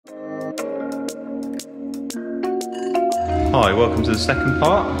Hi, welcome to the second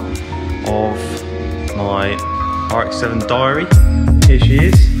part of my RX7 diary. Here she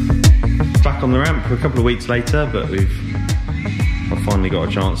is, back on the ramp for a couple of weeks later, but I've finally got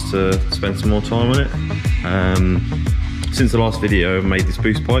a chance to spend some more time on it. Since the last video, I've made this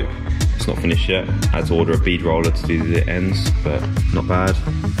boost pipe. It's not finished yet. I had to order a bead roller to do the ends, but not bad.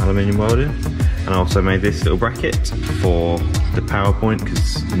 Aluminium welding. And I also made this little bracket for the power point,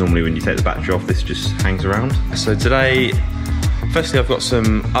 because normally when you take the battery off, this just hangs around. So today, firstly, I've got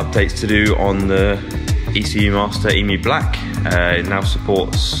some updates to do on the ECUMASTER EMU Black. It now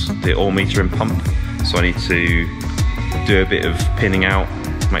supports the oil meter and pump, so I need to do a bit of pinning out,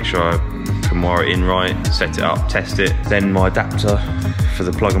 make sure I can wire it in right, set it up, test it. Then my adapter for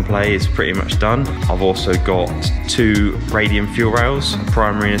the plug and play is pretty much done. I've also got 2 radium fuel rails, a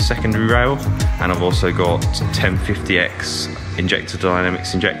primary and a secondary rail, and I've also got 1050X injector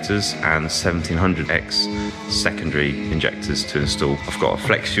dynamics injectors and 1700X secondary injectors to install. I've got a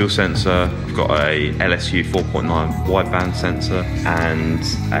flex fuel sensor, I've got a LSU 4.9 wideband sensor, and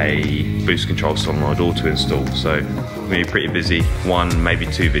a boost control solenoid all to install. So I'm going to be pretty busy. 1, maybe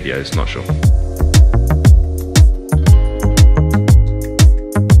 2 videos, not sure.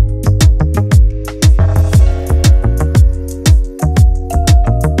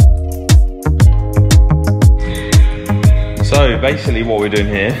 So basically what we're doing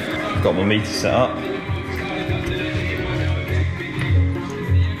here, I've got my meter set up.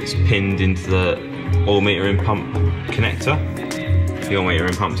 It's pinned into the oil meter and pump connector. The oil meter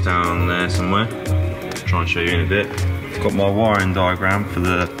and pump's down there somewhere. I'll try and show you in a bit. I've got my wiring diagram for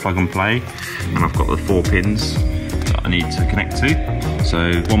the plug and play, and I've got the 4 pins that I need to connect to.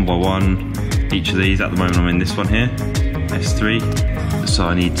 So 1 by 1, each of these. At the moment I'm in this one here, S3. So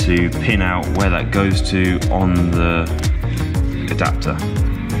I need to pin out where that goes to on the adapter.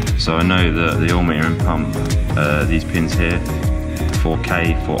 So I know that the oil meter and pump, these pins here,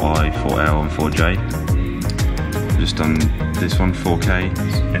 4K, 4I, 4L and 4J. I've just done this one, 4K,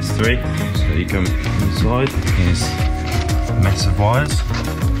 S3. So you come inside, here's a mess of wires.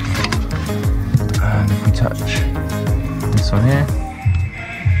 And if we touch this one here,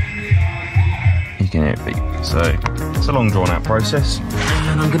 you can hear it beep. So it's a long drawn out process,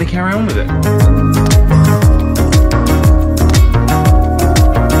 and I'm going to carry on with it.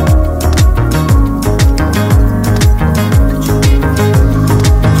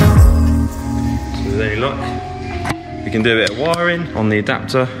 We can do a bit of wiring on the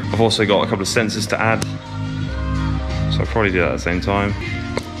adapter. I've also got a couple of sensors to add, so I'll probably do that at the same time.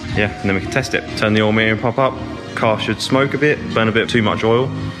 Yeah, and then we can test it. Turn the oil meter and pump up. Car should smoke a bit, burn a bit too much oil.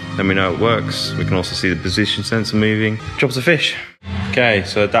 Then we know it works. We can also see the position sensor moving. Job's a fish. Okay,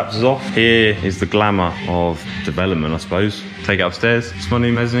 so adapter's off. Here is the glamour of development, I suppose. Take it upstairs. It's my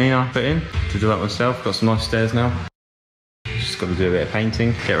new mezzanine I put in to do that myself. Got some nice stairs now. Got to do a bit of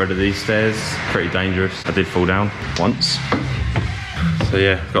painting, get rid of these stairs, pretty dangerous. I did fall down once. So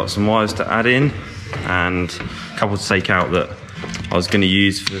yeah, got some wires to add in and a couple to take out that I was going to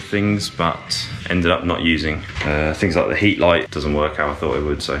use for the things but ended up not using. Things like the heat light doesn't work how I thought it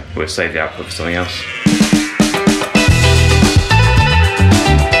would, so we'll save the output for something else.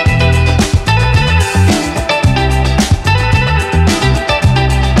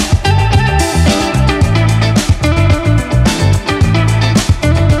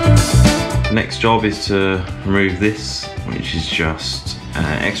 Next job is to remove this, which is just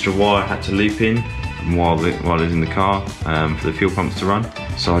extra wire I had to loop in while it was in the car for the fuel pumps to run.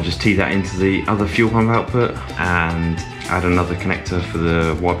 So I just tee that into the other fuel pump output and add another connector for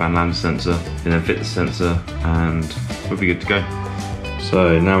the wideband lambda sensor, and then fit the sensor, and we'll be good to go.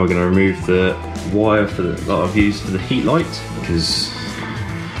 So now we're going to remove the wire that I've used for the heat light, because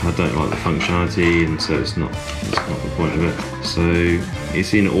I don't like the functionality, and so it's not the point of it. So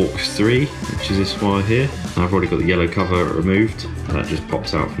it's in aux 3, which is this wire here. And I've already got the yellow cover removed. That just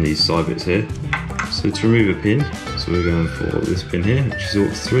pops out from these side bits here. So to remove a pin, so we're going for this pin here, which is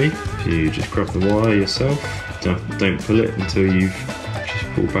aux 3. If you just grab the wire yourself, don't pull it until you've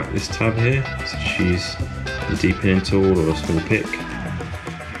just pulled back this tab here. So just use the D-pinning tool or a small pick.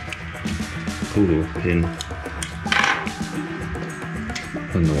 Pull the pin,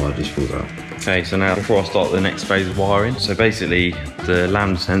 and the wire just falls out. Okay, so now before I start the next phase of wiring, so basically the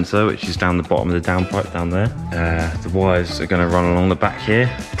lambda sensor, which is down the bottom of the downpipe down there, the wires are going to run along the back here.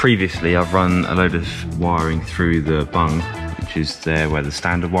 Previously I've run a load of wiring through the bung, which is there where the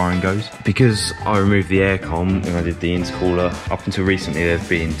standard wiring goes. Because I removed the aircon when I did the intercooler, up until recently there's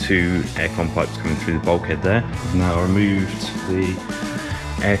been 2 aircon pipes coming through the bulkhead there. Now I removed the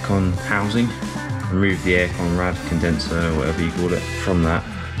aircon housing, removed the aircon rad condenser, or whatever you call it, from that.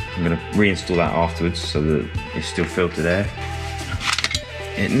 I'm going to reinstall that afterwards so that it's still filtered air.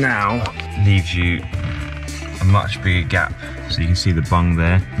 It now leaves you a much bigger gap, so you can see the bung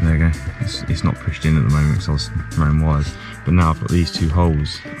there. There you go. It's not pushed in at the moment because I was throwing wires, but now I've got these two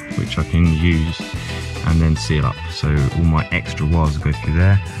holes which I can use and then seal up, so all my extra wires will go through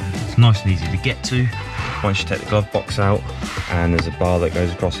there. It's nice and easy to get to once you take the glove box out, and there's a bar that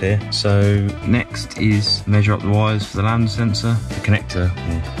goes across here. So next is measure up the wires for the lambda sensor. The connector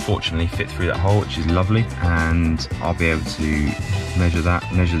will fortunately fit through that hole, which is lovely, and I'll be able to measure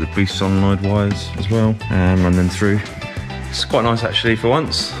that, measure the boost solenoid wires as well, and run them through. It's quite nice actually for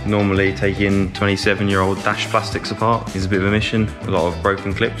once. Normally taking 27-year-old dash plastics apart is a bit of a mission, a lot of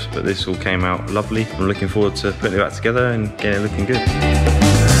broken clips, but this all came out lovely. I'm looking forward to putting it back together and getting it looking good.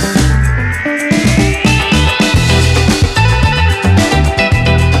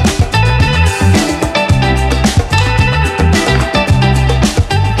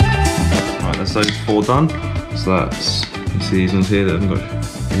 Those four done, so that's, you see these ones here that haven't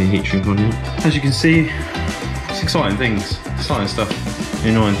got any heat shrink on yet. As you can see, it's exciting things, exciting stuff.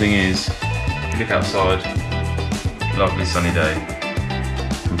 The annoying thing is, you look outside, lovely sunny day.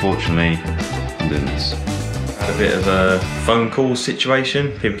 Unfortunately, I'm doing this. Had a bit of a phone call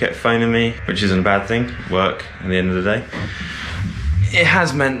situation. People kept phoning me, which isn't a bad thing, work at the end of the day. It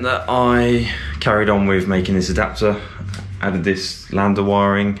has meant that I carried on with making this adapter. Added this lambda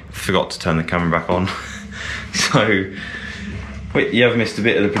wiring, forgot to turn the camera back on. So, you have missed a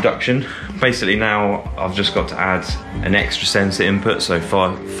bit of the production. Basically now, I've just got to add an extra sensor input, so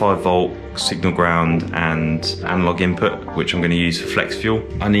 5 volt signal ground and analog input, which I'm gonna use for flex fuel.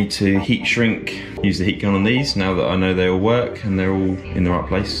 I need to heat shrink, use the heat gun on these, now that I know they all work and they're all in the right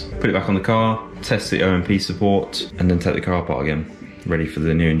place. Put it back on the car, test the OMP support, and then take the car apart again, ready for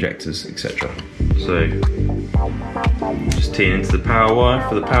the new injectors, etc. So, just teeing into the power wire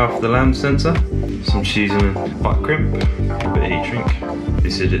for the power for the lambda sensor. So I'm just using a butt crimp, a bit of heat shrink.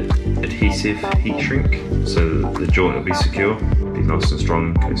 This is adhesive heat shrink, so that the joint will be secure, be nice and strong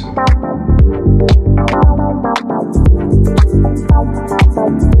in case of...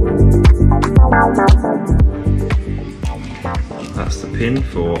 That's the pin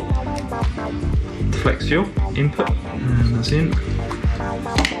for the flex fuel input, and that's in.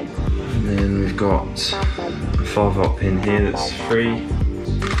 And then we've got a 5 volt pin here that's free.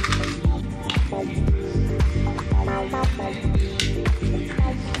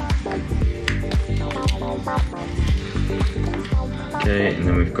 Okay, and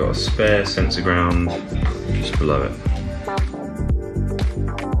then we've got a spare sensor ground just below it.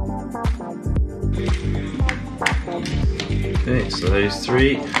 Okay, so those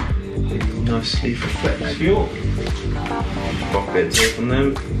three nicely for flex fuel. Got a bit of tape on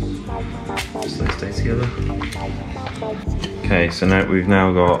them, just so they stay together. Okay, so now we've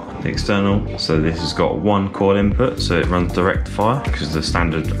now got the external. So this has got one coil input, so it runs direct to fire because the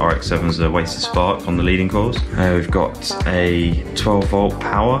standard RX7s are wasted spark on the leading coils. We've got a 12 volt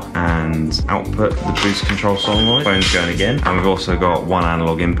power and output the boost control solenoid. Phone's going again, and we've also got one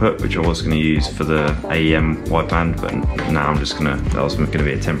analog input, which I was going to use for the AEM wideband, but now I'm just gonna, that was going to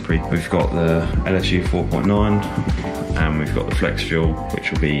be a temporary. We've got the LSU 4.9. And we've got the flex fuel,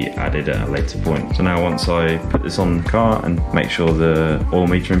 which will be added at a later point. So now once I put this on the car and make sure the oil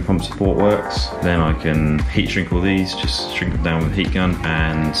meter and pump support works, then I can heat shrink all these, just shrink them down with a heat gun,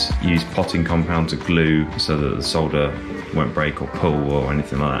 and use potting compound to glue so that the solder won't break or pull or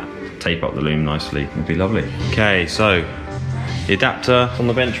anything like that. Tape up the loom nicely, it'd be lovely. Okay, so the adapter on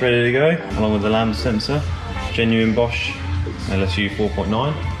the bench ready to go, along with the lambda sensor, genuine Bosch LSU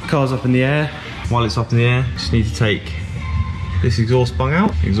 4.9. Car's up in the air. While it's up in the air, just need to take this exhaust bung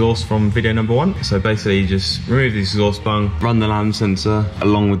out, exhaust from video number 1. So basically you just remove this exhaust bung, run the lambda sensor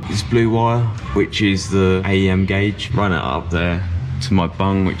along with this blue wire, which is the AEM gauge, run it up there to my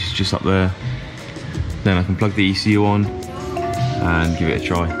bung, which is just up there. Then I can plug the ECU on and give it a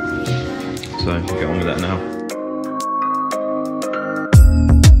try. So we'll get on with that now.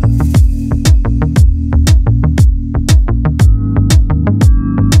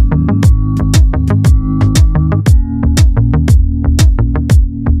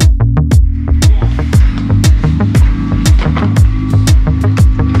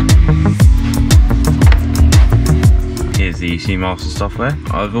 The ECUMASTER software.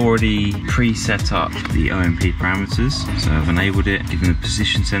 I've already pre-set up the OMP parameters, so I've enabled it, given the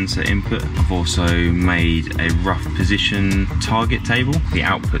position sensor input. I've also made a rough position target table. The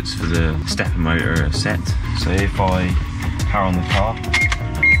outputs for the stepper motor are set. So if I power on the car,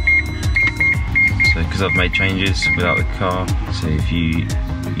 so because I've made changes without the car, so if you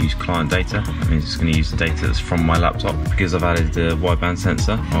use client data. That means it's going to use the data that's from my laptop. Because I've added the wideband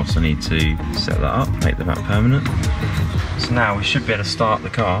sensor, I also need to set that up, make the map permanent. So now we should be able to start the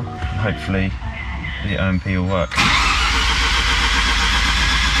car, and hopefully the OMP will work.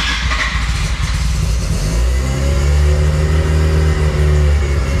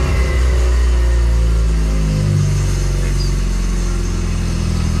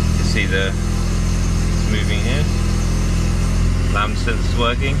 You can see it's moving here. Lambda sensor's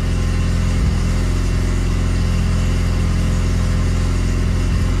working.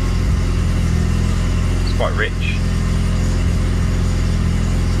 It's quite rich.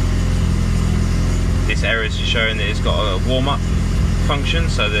 This error is just showing that it's got a warm-up function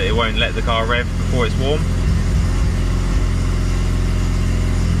so that it won't let the car rev before it's warm.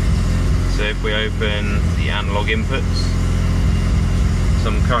 So if we open the analog inputs, so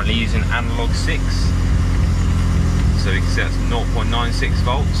I'm currently using analog 6. So we can see that's 0.96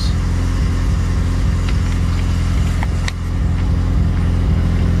 volts.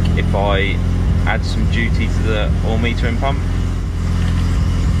 If I add some duty to the oil metering pump,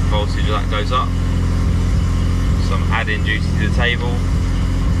 voltage of that goes up. So I'm adding duty to the table,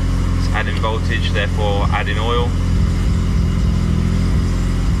 it's adding voltage, therefore adding oil.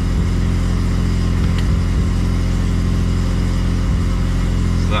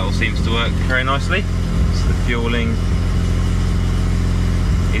 So that all seems to work very nicely. So the fueling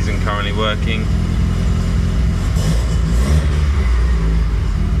isn't currently working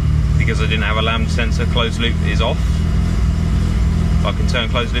because I didn't have a lambda sensor. Closed loop is off. I can turn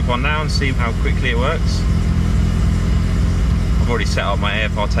closed loop on now and see how quickly it works. I've already set up my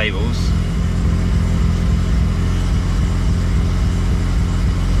AFR tables.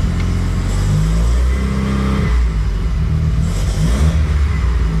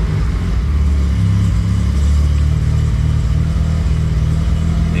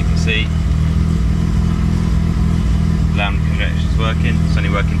 You can see lambda conjecture is working. It's only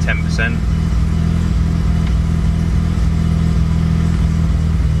working 10%.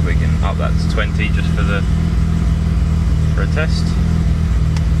 We can up that to 20 just for a test.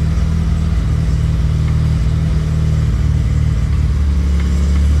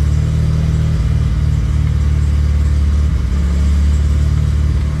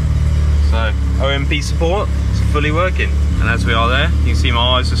 So OMP support is fully working, and as we are there, you can see my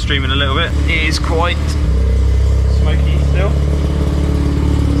eyes are streaming a little bit. It is quite smoky still.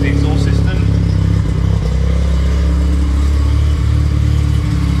 The exhaust system.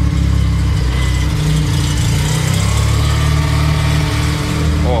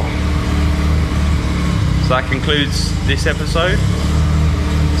 So that concludes this episode.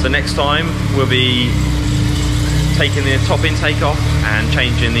 So next time we'll be taking the top intake off and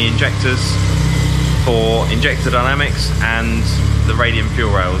changing the injectors for injector dynamics and the radium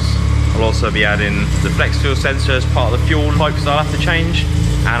fuel rails. I'll also be adding the flex fuel sensor as part of the fuel pipes that I'll have to change,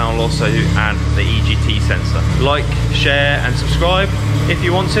 and I'll also add the EGT sensor. Like, share and subscribe if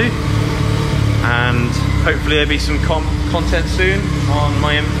you want to, and hopefully there'll be some content soon on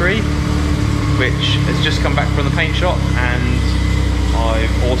my M3, which has just come back from the paint shop, and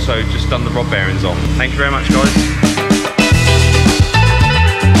I've also just done the rod bearings on. Thank you very much, guys.